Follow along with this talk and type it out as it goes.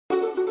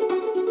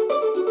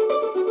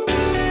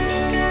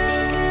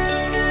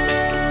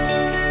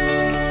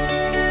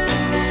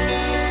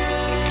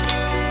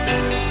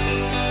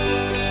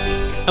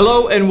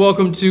Hello and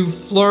welcome to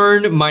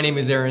Phlearn. My name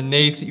is Aaron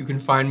Nace. You can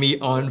find me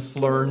on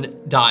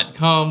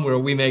phlearn.com where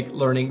we make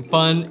learning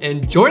fun.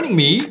 And joining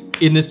me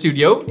in the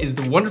studio is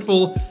the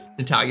wonderful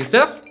Natalia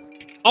Seth,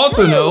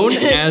 also known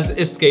as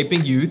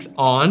Escaping Youth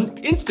on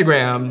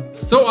Instagram.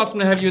 So awesome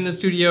to have you in the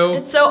studio.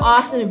 It's so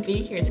awesome to be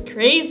here. It's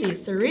crazy,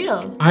 it's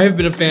surreal. I've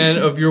been a fan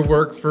of your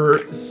work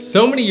for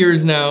so many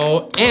years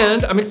now,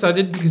 and I'm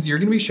excited because you're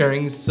gonna be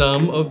sharing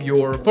some of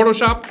your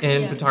Photoshop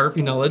and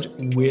photography knowledge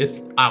with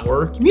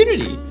our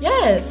community.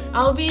 Yes,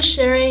 I'll be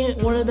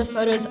sharing one of the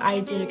photos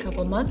I did a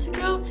couple months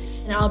ago,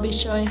 and I'll be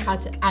showing how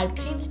to add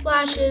paint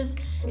splashes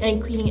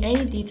and cleaning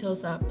any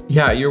details up.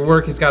 Yeah, your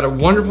work has got a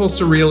wonderful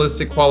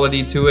surrealistic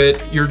quality to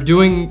it. You're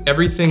doing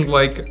everything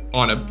like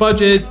on a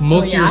budget.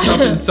 Most of your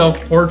stuff is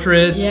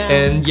self-portraits,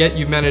 and yet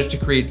you managed to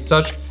create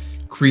such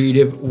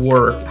creative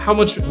work. How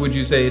much would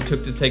you say it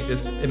took to take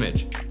this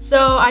image? So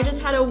I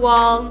just had a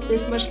wall,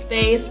 this much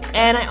space,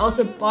 and I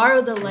also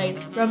borrowed the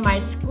lights from my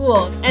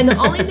school. And the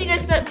only thing I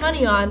spent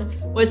money on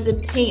was to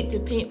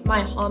paint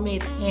my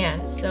hallmate's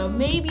hand. So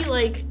maybe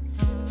like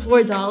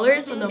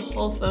 $4 on the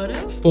whole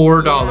photo.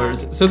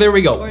 $4. Yeah. So there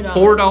we go.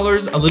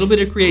 $4, a little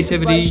bit of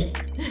creativity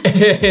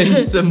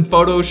and some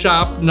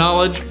Photoshop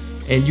knowledge,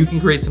 and you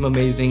can create some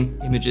amazing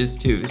images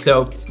too.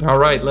 So, all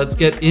right, let's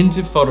get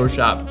into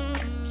Photoshop.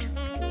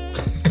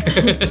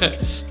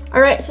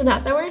 All right, so now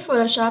that we're in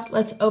Photoshop,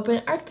 let's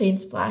open our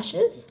paint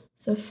splashes.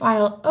 So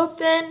File,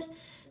 Open,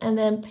 and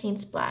then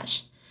Paint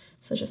Splash.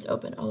 So just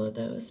open all of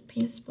those.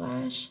 Paint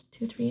Splash,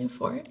 2, 3, and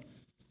 4.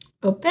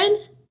 Open.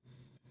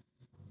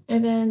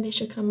 And then they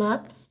should come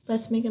up.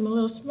 Let's make them a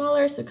little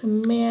smaller. So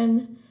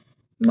Command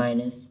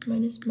minus,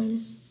 minus,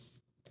 minus.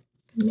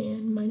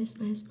 Command minus,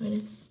 minus,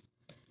 minus.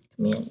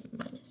 Command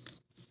minus.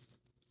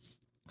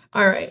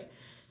 All right.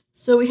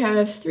 So we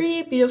have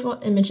 3 beautiful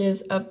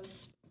images of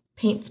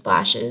paint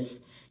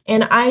splashes.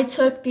 And I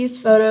took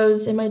these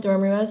photos in my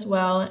dorm room as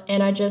well.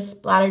 And I just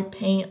splattered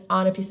paint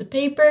on a piece of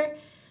paper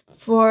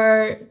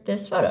for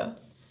this photo.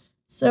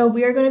 So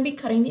we are going to be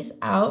cutting these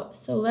out.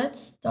 So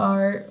let's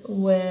start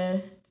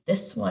with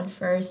this one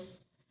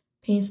first,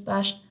 Paint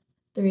Splash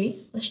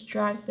 3. Let's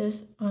drag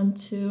this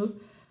onto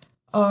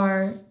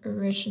our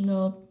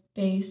original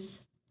base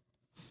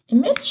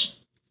image.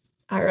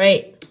 All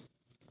right.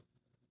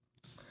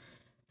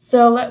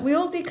 So we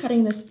will be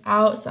cutting this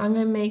out. So I'm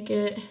going to make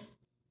it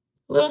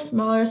a little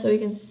smaller so we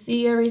can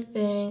see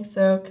everything.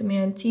 So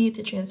Command T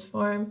to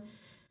transform.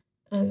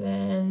 And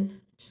then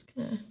I'm just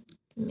going to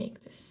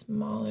make this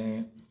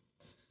smaller.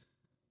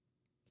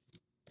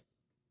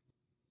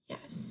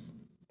 Yes.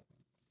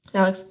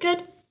 That looks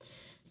good.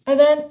 And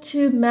then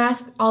to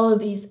mask all of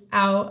these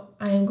out,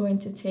 I am going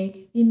to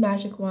take the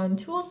Magic Wand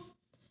tool.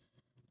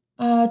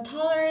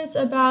 Tolerance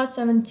about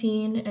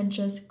 17 and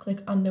just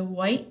click on the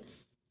white.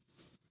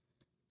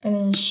 And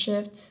then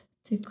shift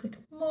to click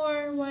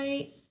more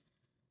white.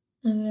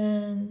 And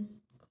then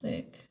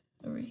click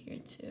over here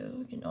too.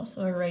 We can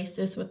also erase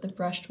this with the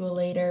brush tool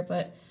later,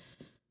 but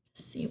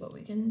see what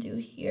we can do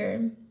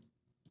here.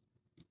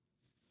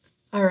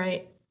 All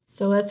right,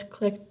 so let's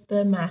click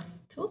the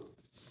mask tool.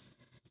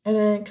 And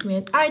then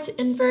Command I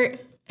to invert.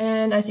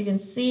 And as you can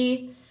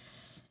see,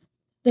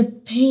 the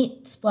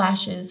paint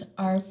splashes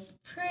are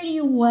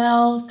pretty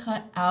well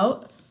cut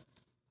out,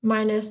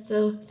 minus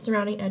the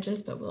surrounding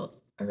edges, but we'll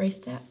erase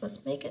that.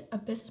 Let's make it a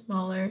bit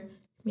smaller.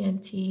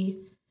 Command T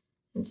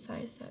and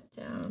size that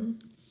down.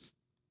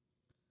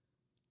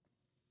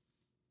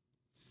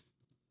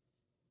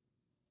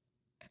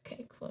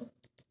 Okay, cool.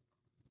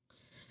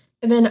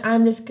 And then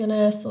I'm just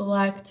gonna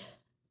select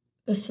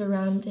the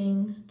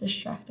surrounding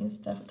distracting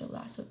stuff with the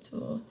lasso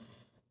tool.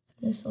 So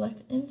I'm going to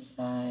select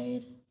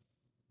inside.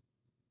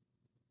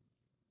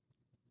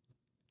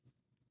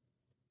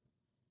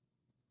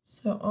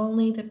 So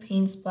only the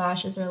paint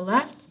splashes are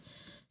left.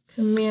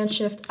 Command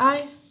Shift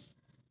I,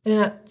 and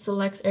that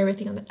selects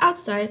everything on the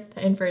outside,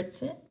 that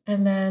inverts it,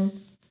 and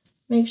then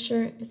make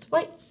sure it's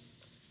white.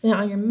 Then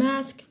on your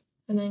mask,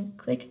 and then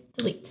click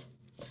delete.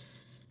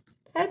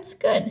 That's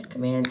good.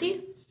 Command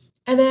D.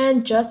 And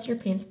then just your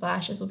paint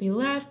splashes will be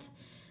left.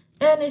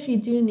 And if you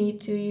do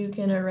need to, you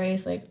can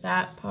erase like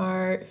that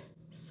part,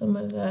 some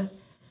of the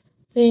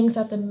things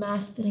that the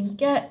mask didn't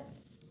get.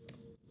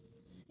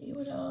 Let's see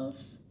what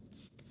else.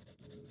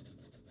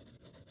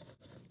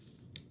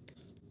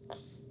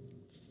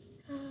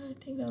 I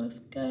think that looks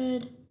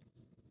good.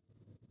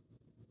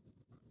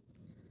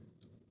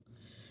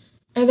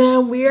 And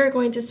then we are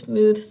going to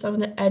smooth some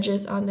of the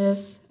edges on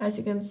this. As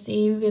you can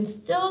see, you can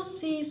still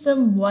see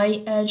some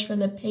white edge from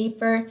the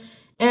paper.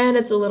 And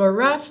it's a little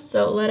rough,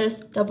 so let us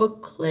double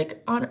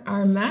click on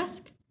our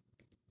mask.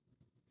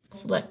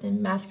 Select the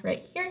mask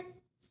right here.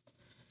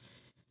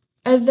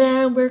 And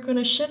then we're going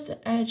to shift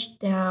the edge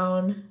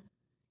down,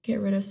 get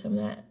rid of some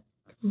of that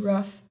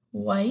rough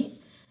white,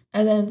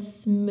 and then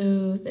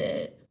smooth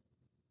it.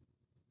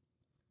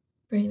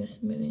 Bring the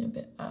smoothing a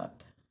bit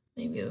up.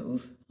 Maybe a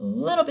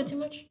little bit too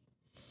much.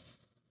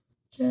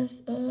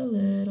 Just a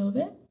little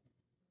bit.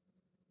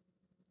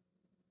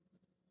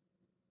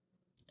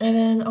 And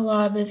then a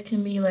lot of this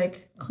can be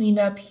like cleaned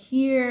up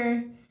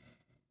here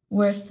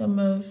where some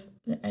of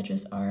the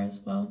edges are as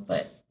well.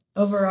 But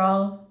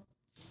overall,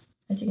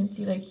 as you can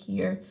see, like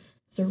here,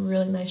 it's a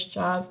really nice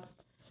job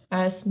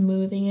at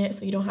smoothing it,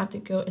 so you don't have to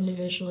go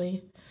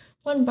individually,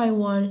 one by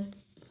one,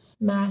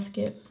 mask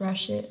it,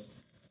 brush it.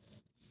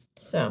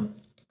 So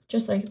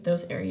just like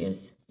those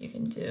areas you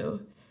can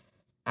do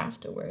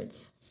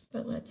afterwards.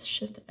 But let's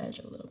shift the edge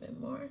a little bit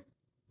more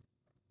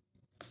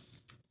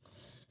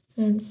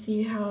and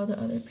see how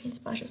the other paint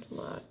splashes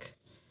look.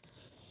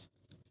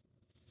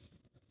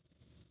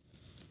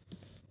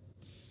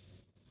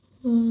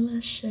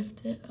 Let's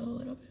shift it a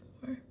little bit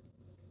more.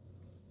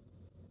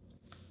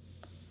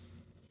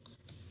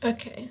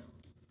 Okay,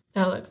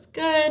 that looks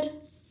good.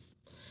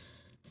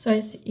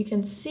 So you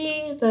can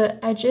see the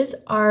edges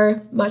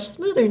are much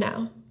smoother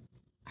now.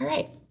 All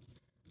right,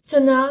 so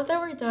now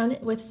that we're done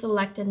with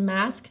selected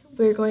mask,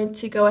 we're going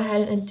to go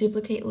ahead and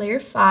duplicate layer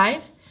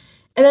 5.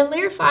 And then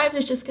layer 5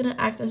 is just gonna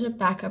act as a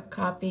backup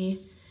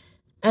copy.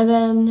 And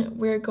then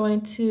we're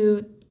going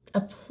to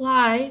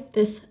apply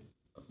this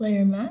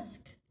layer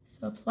mask.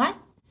 So apply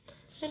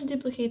and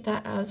duplicate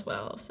that as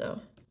well.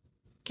 So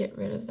get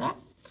rid of that.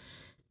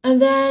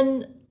 And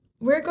then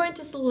we're going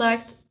to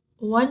select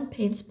one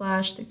paint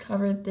splash to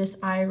cover this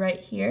eye right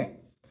here.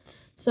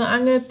 So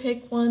I'm going to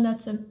pick one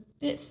that's a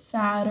bit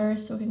fatter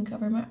so it can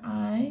cover my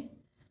eye.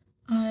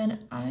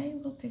 And I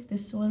will pick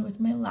this one with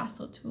my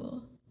lasso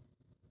tool.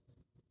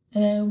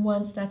 And then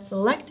once that's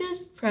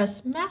selected,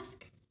 press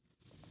mask.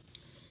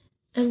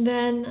 And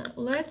then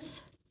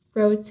let's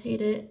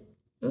rotate it.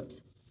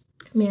 Oops,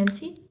 Command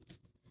T.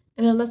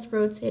 And then let's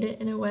rotate it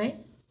in a way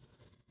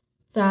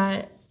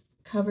that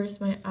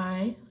covers my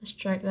eye. Let's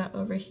drag that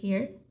over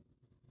here.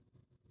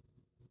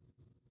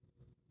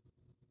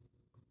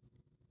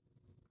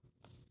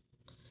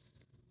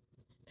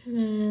 And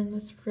then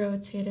let's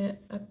rotate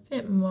it a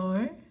bit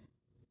more.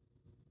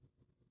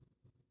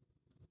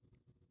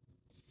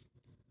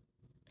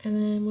 And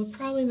then we'll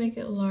probably make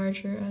it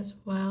larger as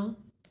well.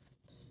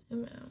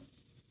 Zoom out.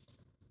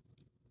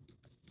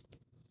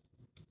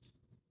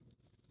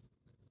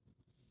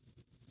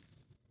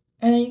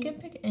 And then you can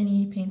pick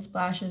any paint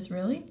splashes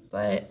really,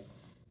 but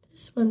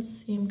this one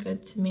seemed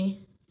good to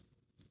me.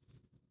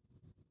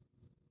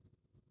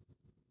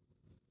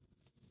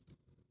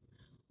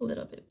 A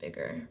little bit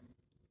bigger.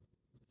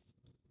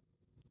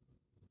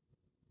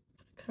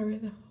 Cover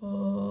the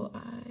whole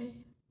eye.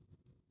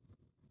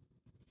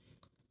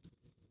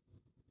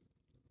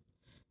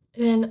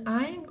 Then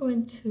I'm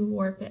going to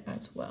warp it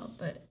as well,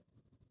 but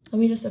let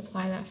me just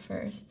apply that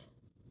first.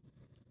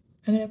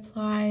 I'm going to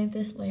apply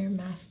this layer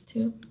mask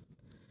too.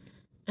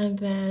 And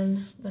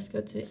then let's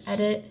go to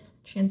Edit,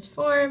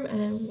 Transform, and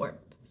then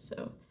Warp.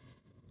 So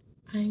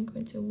I'm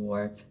going to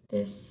warp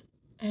this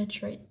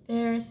edge right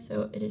there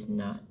so it is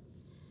not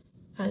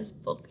as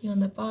bulky on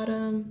the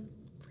bottom.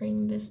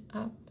 Bring this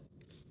up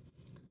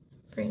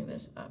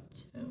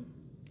too.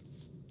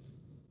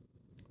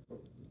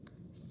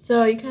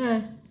 So you kind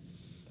of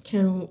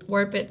can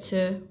warp it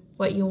to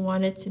what you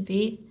want it to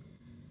be.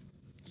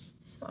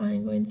 So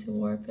I'm going to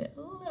warp it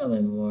a little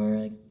bit more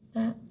like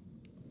that.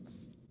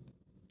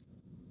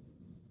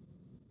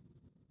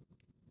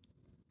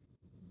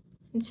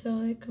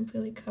 Until it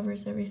completely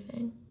covers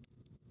everything.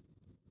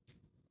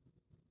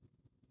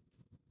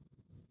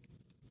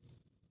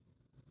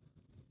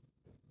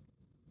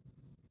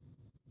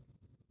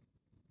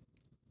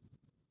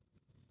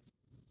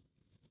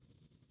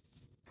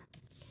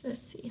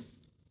 Let's see.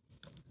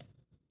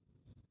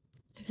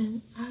 And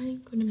then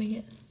I'm going to make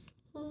it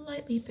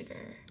slightly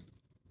bigger.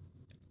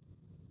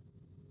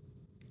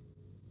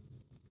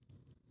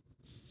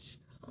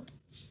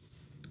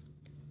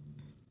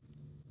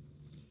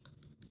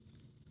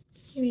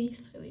 Maybe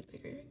slightly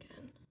bigger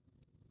again.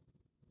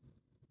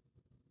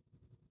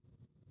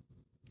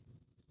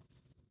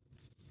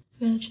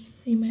 Then just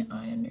see my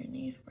eye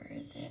underneath. Where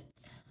is it?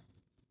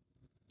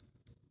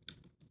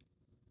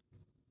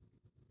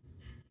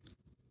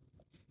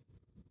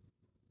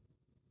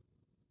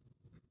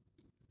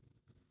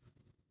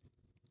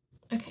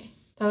 Okay,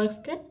 that looks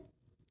good.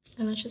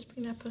 And let's just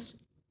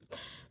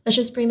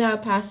bring that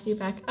opacity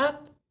back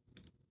up.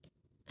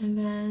 And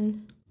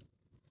then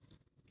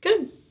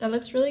good. That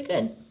looks really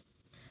good.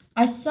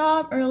 I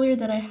saw earlier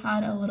that I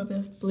had a little bit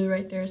of blue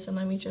right there, so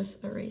let me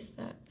just erase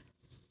that.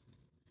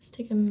 Let's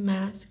take a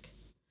mask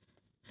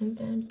and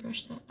then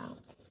brush that out.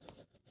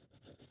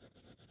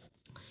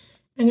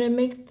 I'm going to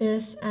make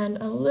this end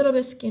a little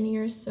bit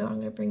skinnier, so I'm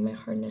going to bring my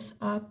hardness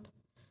up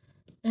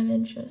and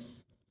then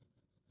just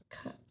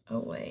cut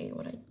away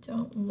what I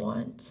don't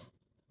want.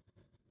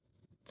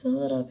 It's a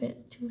little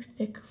bit too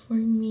thick for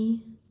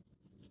me.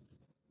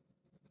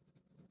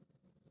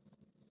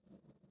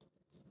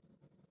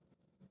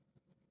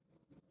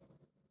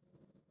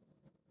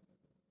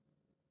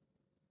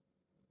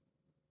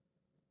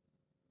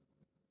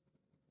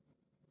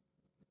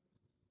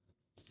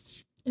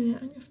 And then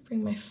I'm going to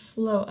bring my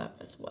flow up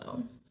as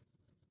well.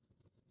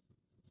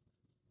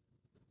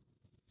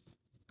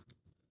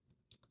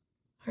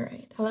 All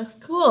right, that looks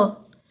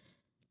cool.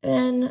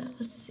 And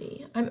let's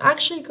see, I'm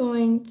actually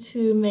going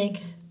to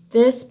make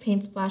this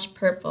paint splash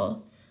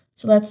purple.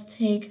 So let's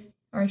take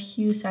our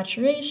hue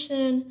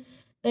saturation,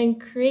 then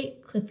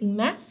create clipping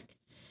mask.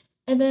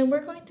 And then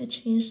we're going to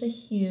change the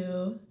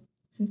hue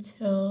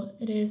until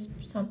it is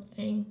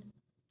something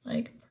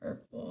like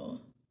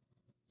purple.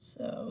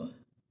 So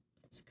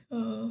let's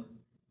go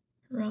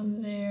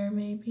around there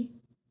maybe.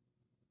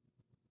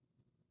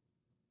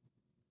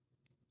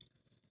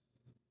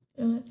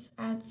 And let's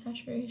add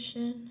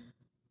saturation.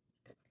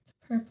 Go back to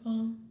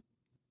purple.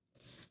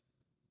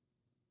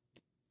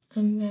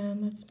 And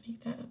then let's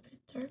make that a bit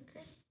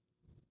darker.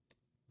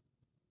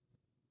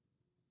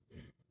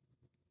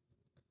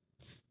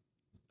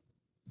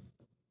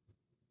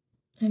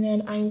 And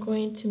then I'm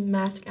going to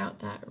mask out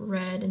that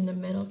red in the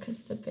middle because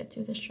it's a bit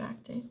too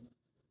distracting.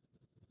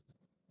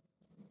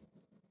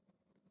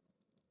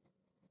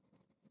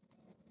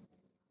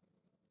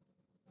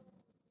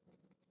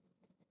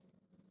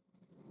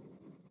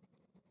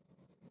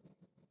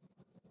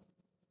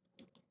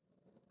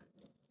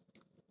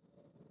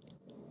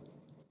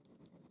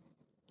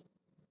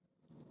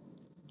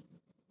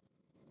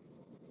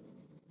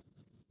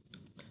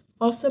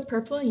 Also,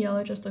 purple and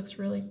yellow just looks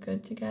really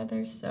good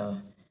together, so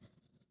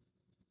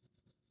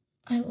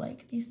I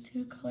like these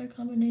two color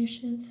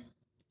combinations.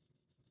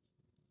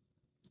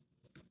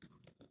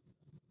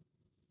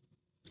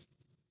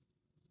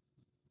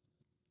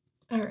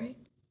 All right.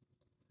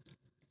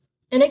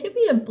 And it could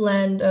be a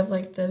blend of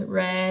like the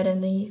red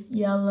and the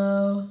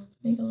yellow,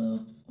 make a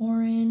little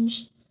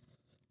orange.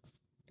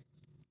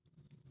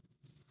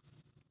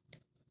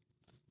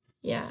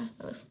 Yeah,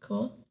 that looks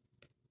cool.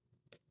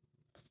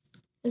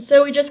 And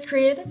so we just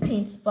created a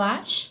paint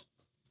splash,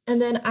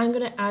 and then I'm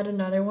going to add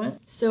another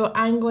one. So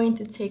I'm going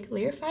to take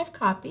layer 5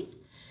 copy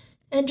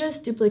and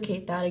just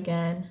duplicate that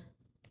again.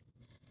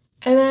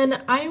 And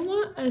then I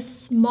want a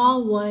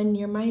small one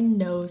near my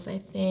nose, I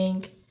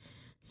think.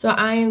 So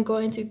I am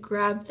going to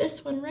grab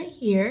this one right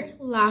here,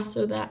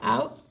 lasso that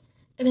out,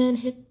 and then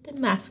hit the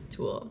mask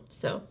tool.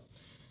 So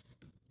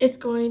it's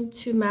going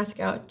to mask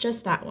out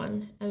just that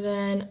one. And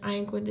then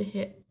I'm going to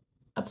hit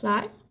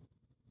apply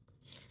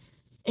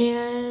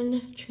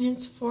and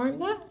transform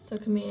that. So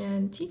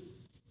Command T.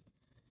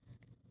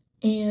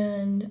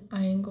 And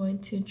I'm going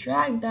to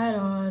drag that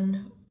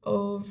on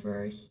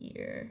over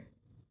here.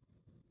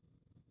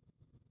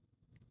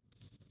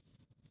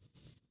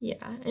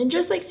 Yeah, and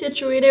just like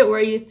situate it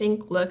where you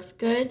think looks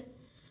good.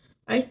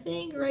 I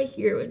think right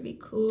here would be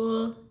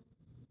cool.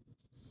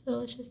 So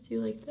let's just do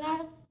like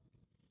that.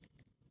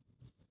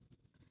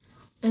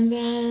 And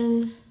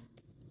then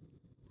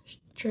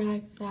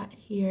drag that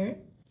here.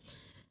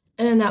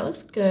 And then that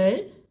looks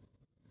good.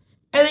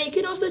 And then you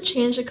can also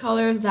change the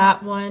color of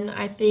that one.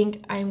 I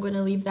think I'm going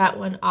to leave that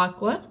one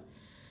aqua.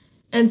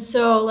 And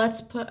so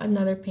let's put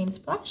another paint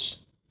splash.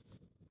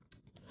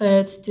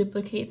 Let's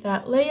duplicate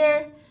that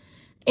layer.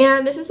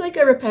 And this is like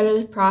a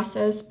repetitive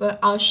process, but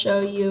I'll show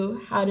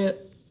you how to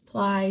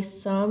apply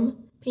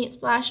some paint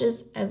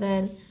splashes and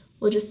then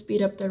we'll just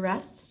speed up the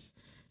rest.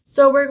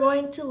 So we're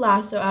going to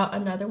lasso out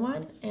another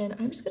one, and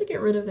I'm just going to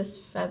get rid of this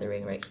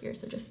feathering right here.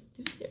 So just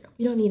do 0.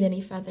 We don't need any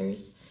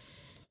feathers.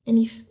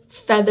 Any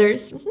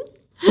feathers.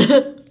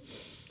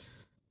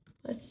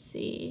 Let's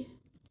see.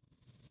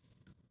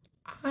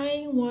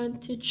 I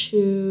want to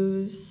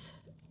choose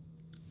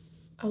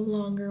a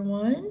longer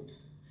one.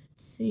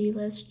 Let's see,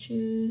 let's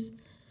choose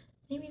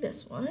maybe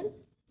this one.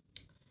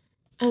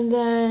 And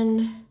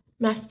then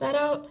mask that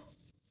out.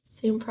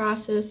 Same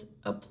process,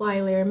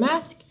 apply layer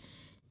mask,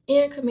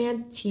 and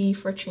Command T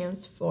for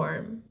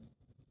transform.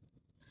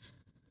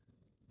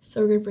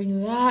 So we're gonna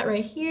bring that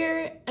right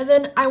here. And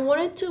then I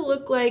want it to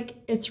look like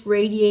it's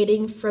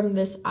radiating from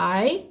this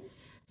eye.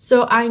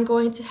 So I'm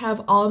going to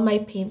have all my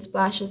paint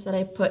splashes that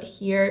I put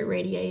here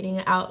radiating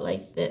out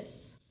like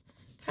this,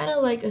 kind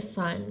of like a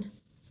sun.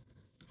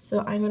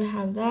 So I'm gonna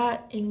have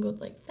that angled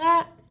like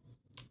that.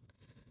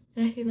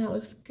 And I think that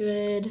looks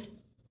good.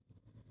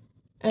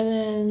 And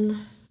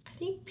then I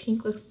think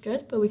pink looks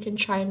good, but we can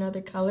try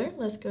another color.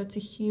 Let's go to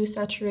hue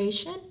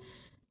saturation.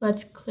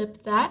 Let's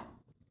clip that.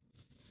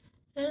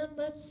 And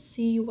let's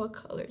see what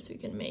colors we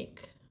can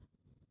make.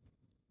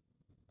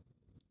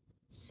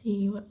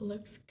 See what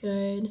looks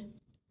good.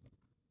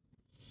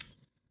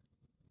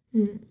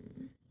 And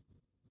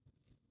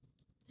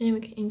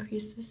we can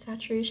increase the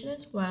saturation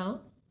as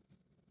well.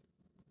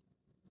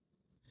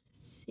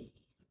 Let's see.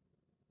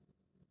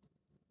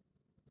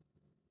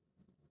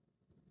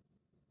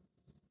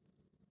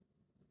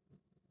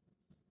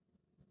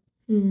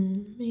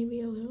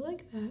 Maybe a little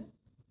like that.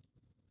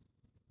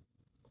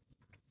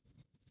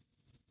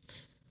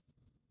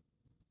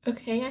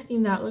 Okay, I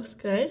think that looks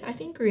good. I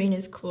think green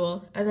is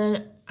cool. And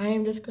then I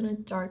am just going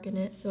to darken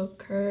it. So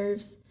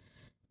curves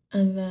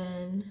and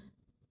then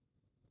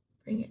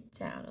bring it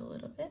down a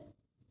little bit.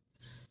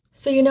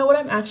 So you know what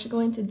I'm actually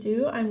going to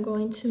do? I'm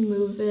going to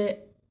move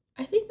it,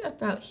 I think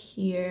about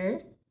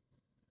here.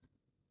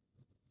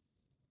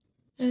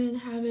 And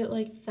have it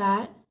like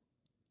that.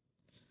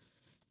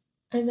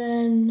 And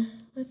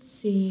then, let's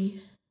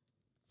see,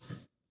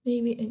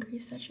 maybe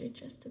increase saturation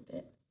just a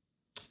bit.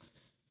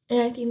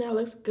 And I think that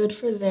looks good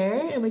for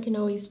there, and we can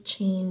always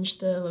change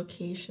the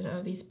location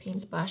of these paint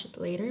splashes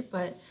later,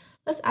 but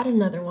let's add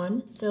another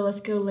one. So let's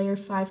go layer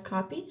 5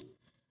 copy,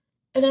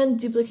 and then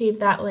duplicate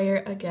that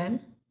layer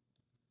again.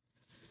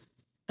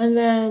 And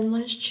then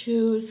let's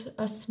choose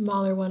a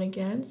smaller one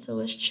again. So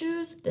let's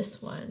choose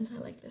this one. I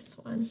like this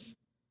one.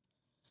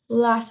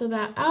 Lasso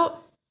that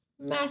out,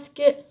 mask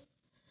it,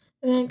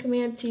 and then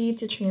Command T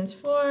to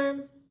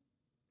transform.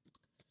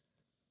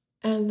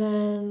 And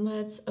then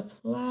let's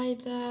apply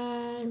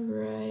that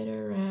right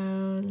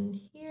around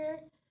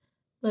here.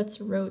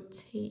 Let's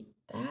rotate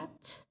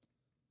that.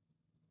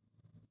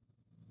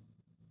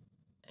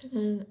 And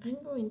then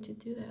I'm going to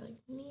do that like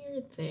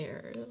near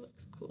there. That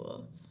looks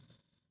cool.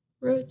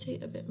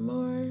 Rotate a bit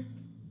more.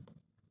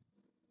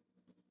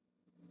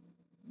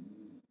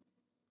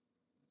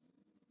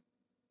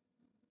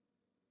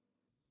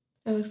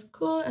 That looks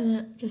cool. And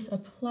then just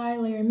apply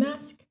layer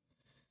mask.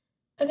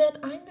 And then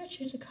I'm going to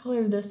change the color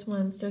of this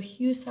one. So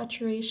hue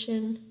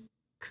saturation,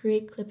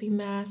 create clipping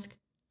mask,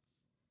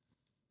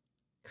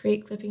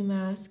 create clipping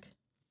mask.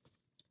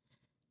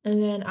 And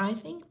then I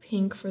think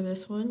pink for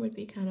this one would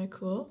be kind of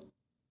cool.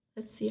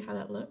 Let's see how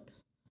that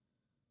looks.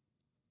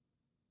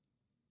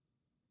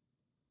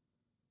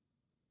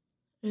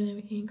 And then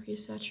we can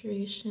increase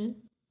saturation.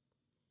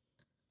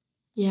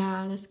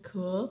 Yeah, that's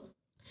cool.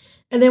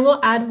 And then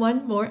we'll add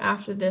one more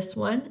after this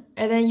one.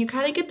 And then you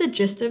kind of get the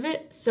gist of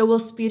it. So we'll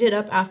speed it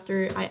up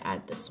after I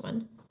add this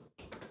one.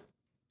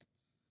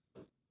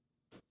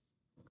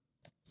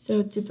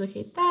 So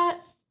duplicate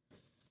that.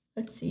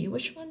 Let's see,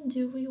 which one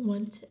do we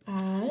want to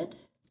add?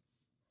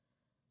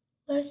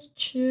 Let's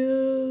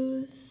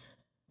choose,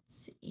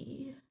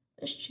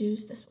 let's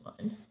choose this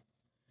one.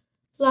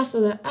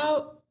 Lasso that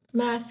out,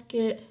 mask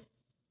it,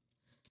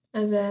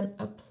 and then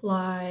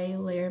apply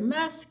layer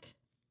mask.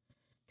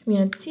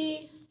 Command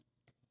T,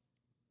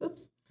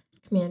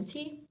 Command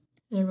T,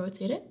 and then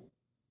rotate it.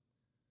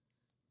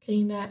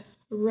 Getting that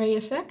ray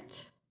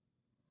effect.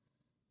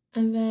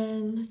 And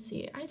then, let's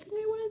see, I think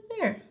I want it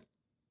there.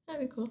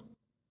 That'd be cool.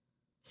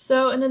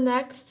 So in the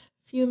next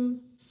few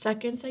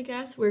seconds, I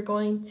guess, we're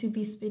going to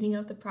be speeding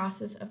up the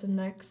process of the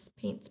next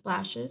paint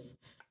splashes.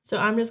 So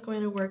I'm just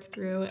going to work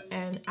through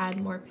and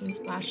add more paint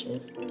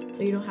splashes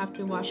so you don't have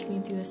to watch me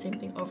do the same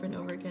thing over and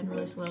over again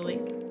really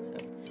slowly. So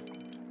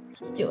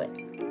let's do it.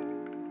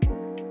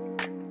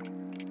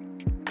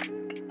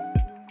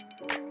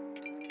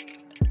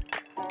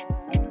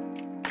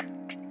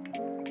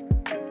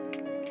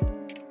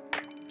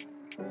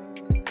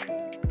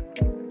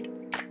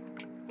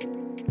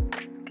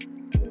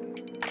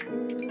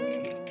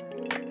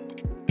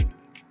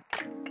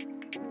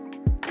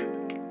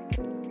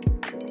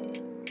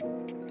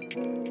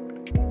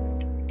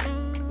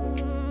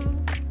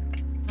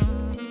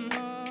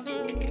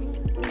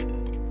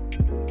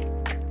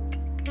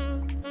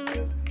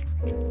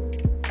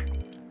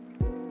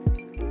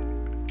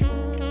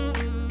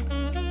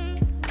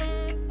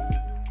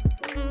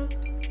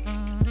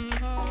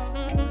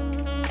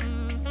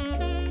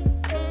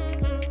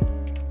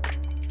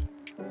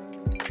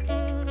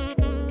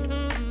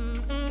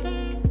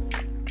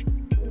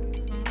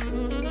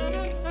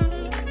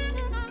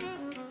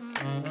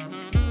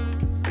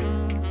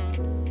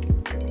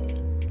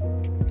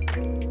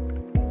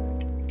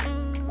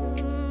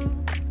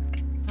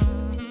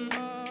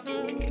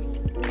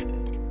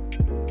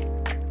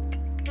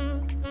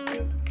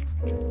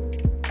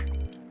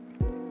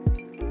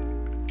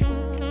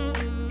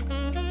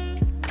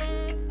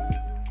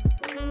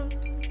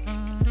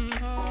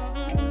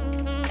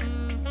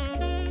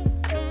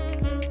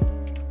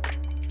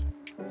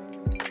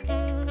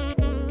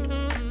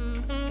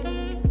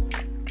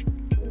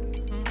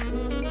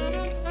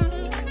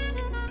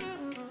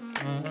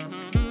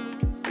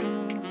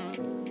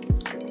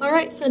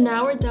 Alright, so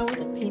now we're done with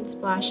the paint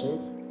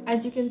splashes.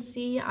 As you can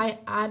see, I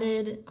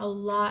added a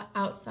lot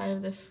outside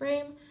of the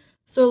frame,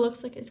 so it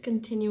looks like it's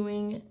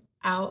continuing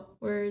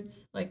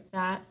outwards like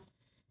that.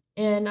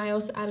 And I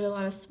also added a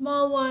lot of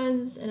small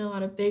ones and a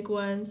lot of big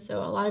ones, so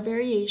a lot of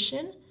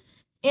variation.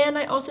 And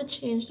I also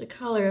changed the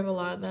color of a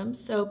lot of them,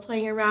 so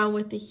playing around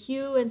with the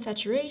hue and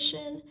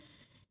saturation.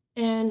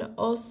 And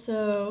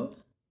also,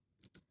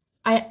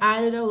 I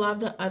added a lot of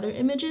the other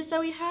images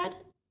that we had,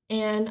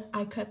 and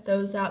I cut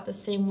those out the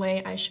same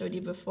way I showed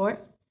you before.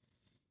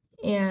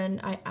 And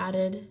I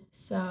added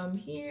some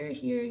here,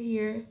 here,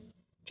 here,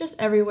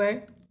 just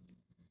everywhere.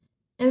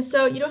 And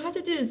so you don't have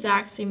to do the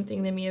exact same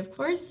thing to me, of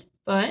course,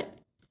 but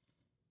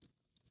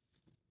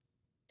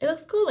it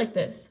looks cool like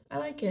this. I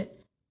like it.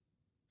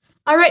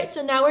 All right,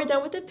 so now we're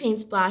done with the paint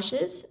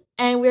splashes,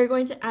 and we're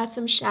going to add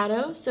some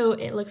shadow so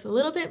it looks a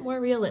little bit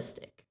more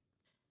realistic.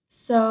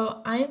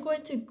 So I'm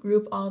going to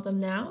group all of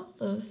them now.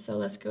 So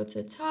let's go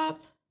to the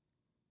top,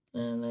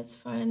 and let's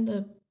find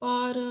the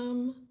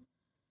bottom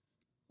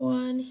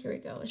one. Here we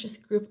go. Let's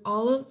just group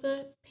all of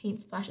the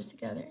paint splashes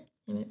together.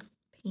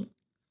 Paint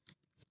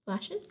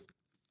splashes.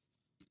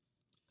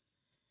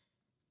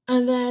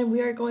 And then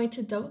we are going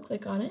to double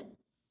click on it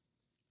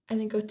and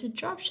then go to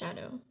drop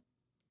shadow.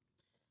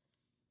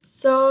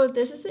 So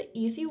this is an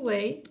easy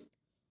way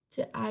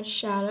to add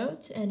shadow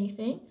to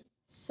anything.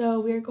 So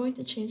we're going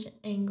to change the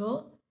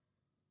angle.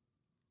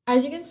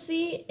 As you can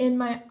see in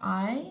my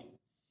eye,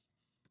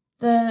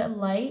 the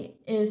light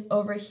is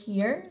over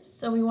here.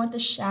 So we want the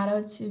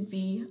shadow to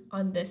be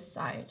on this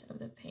side of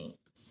the paint.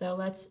 So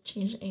let's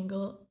change the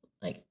angle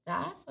like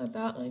that.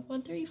 About like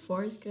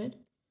 134 is good.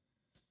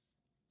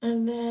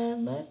 And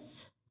then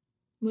let's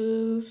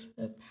move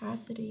the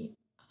opacity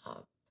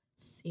up.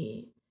 Let's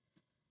see.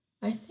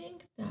 I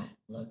think that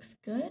looks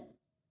good.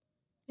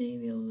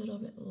 Maybe a little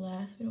bit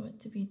less. We don't want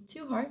it to be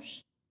too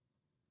harsh.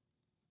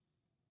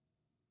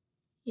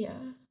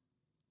 Yeah.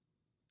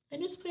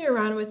 And just play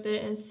around with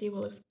it and see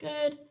what looks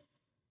good.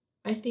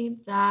 I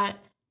think that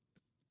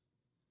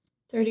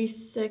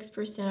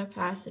 36%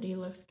 opacity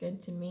looks good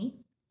to me.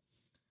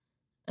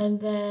 And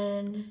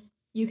then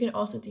you can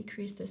also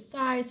decrease the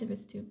size if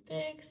it's too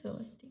big. So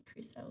let's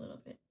decrease that a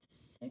little bit to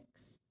 6.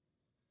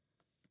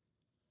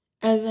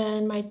 And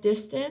then my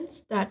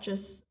distance, that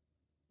just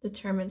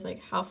determines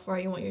like how far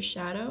you want your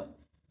shadow.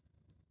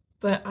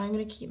 But I'm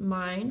going to keep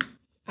mine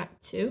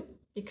at 2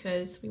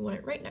 because we want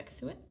it right next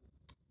to it.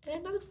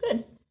 And that looks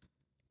good.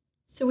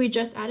 So we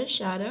just added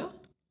shadow.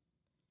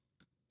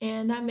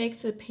 And that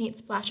makes the paint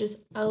splashes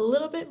a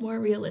little bit more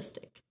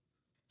realistic.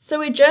 So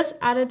we just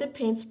added the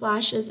paint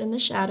splashes and the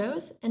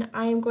shadows, and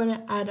I am going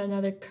to add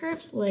another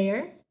curves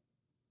layer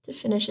to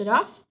finish it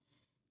off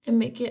and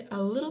make it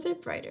a little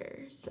bit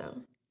brighter.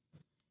 So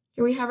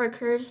here we have our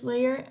curves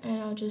layer, and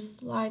I'll just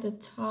slide the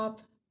top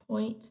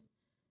point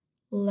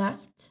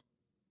left,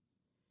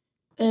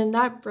 and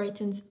that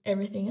brightens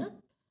everything up.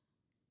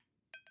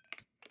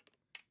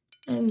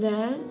 And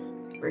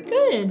then we're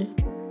good.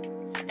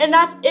 And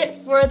that's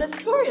it for the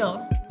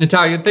tutorial.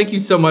 Natalia, thank you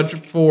so much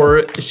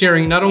for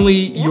sharing not only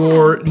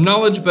your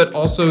knowledge, but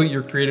also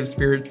your creative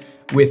spirit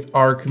with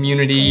our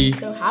community. I'm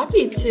so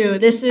happy to.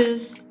 This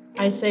is,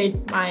 I say,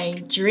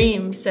 my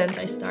dream since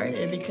I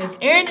started because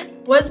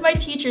Aaron was my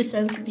teacher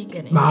since the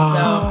beginning. So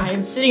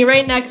I'm sitting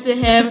right next to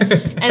him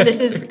and this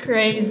is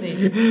crazy.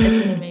 It's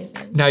been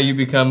amazing. Now you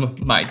become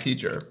my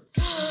teacher.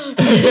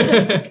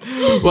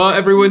 Well,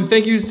 everyone,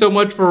 thank you so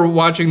much for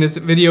watching this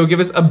video. Give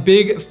us a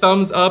big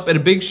thumbs up and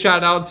a big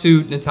shout out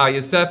to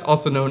Natalia Seth,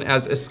 also known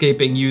as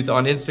Escaping Youth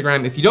on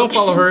Instagram. If you don't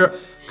follow her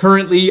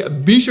currently,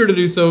 be sure to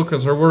do so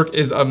because her work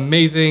is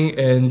amazing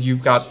and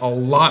you've got a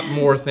lot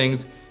more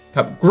things,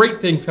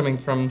 great things coming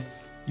from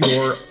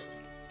your,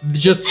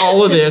 just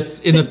all of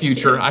this in the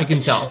future, I can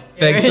tell.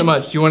 Thanks so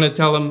much. Do you want to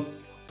tell them?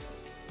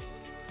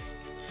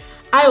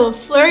 I will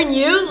Phlearn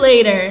you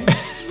later.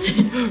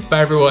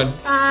 Bye, everyone.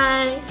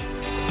 Bye.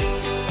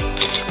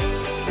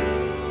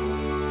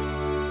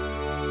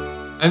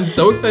 I'm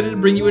so excited to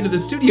bring you into the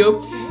studio,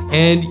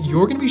 and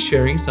you're gonna be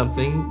sharing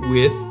something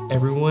with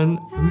everyone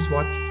who's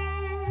watching.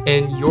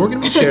 And you're gonna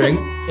be sharing,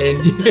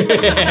 and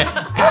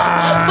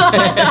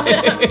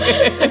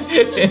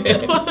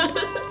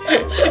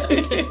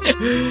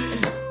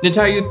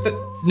Natalia,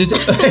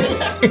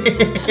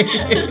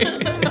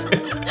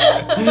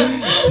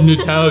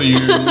 Natalia.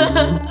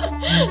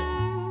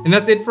 And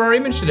that's it for our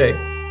image today.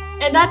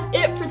 And that's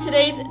it for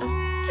today.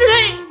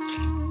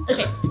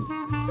 Okay.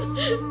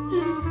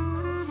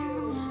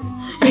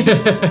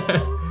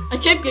 I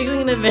kept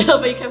giggling in the middle,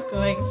 but you kept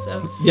going,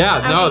 so.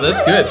 Yeah, no,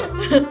 that's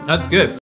good. That's good.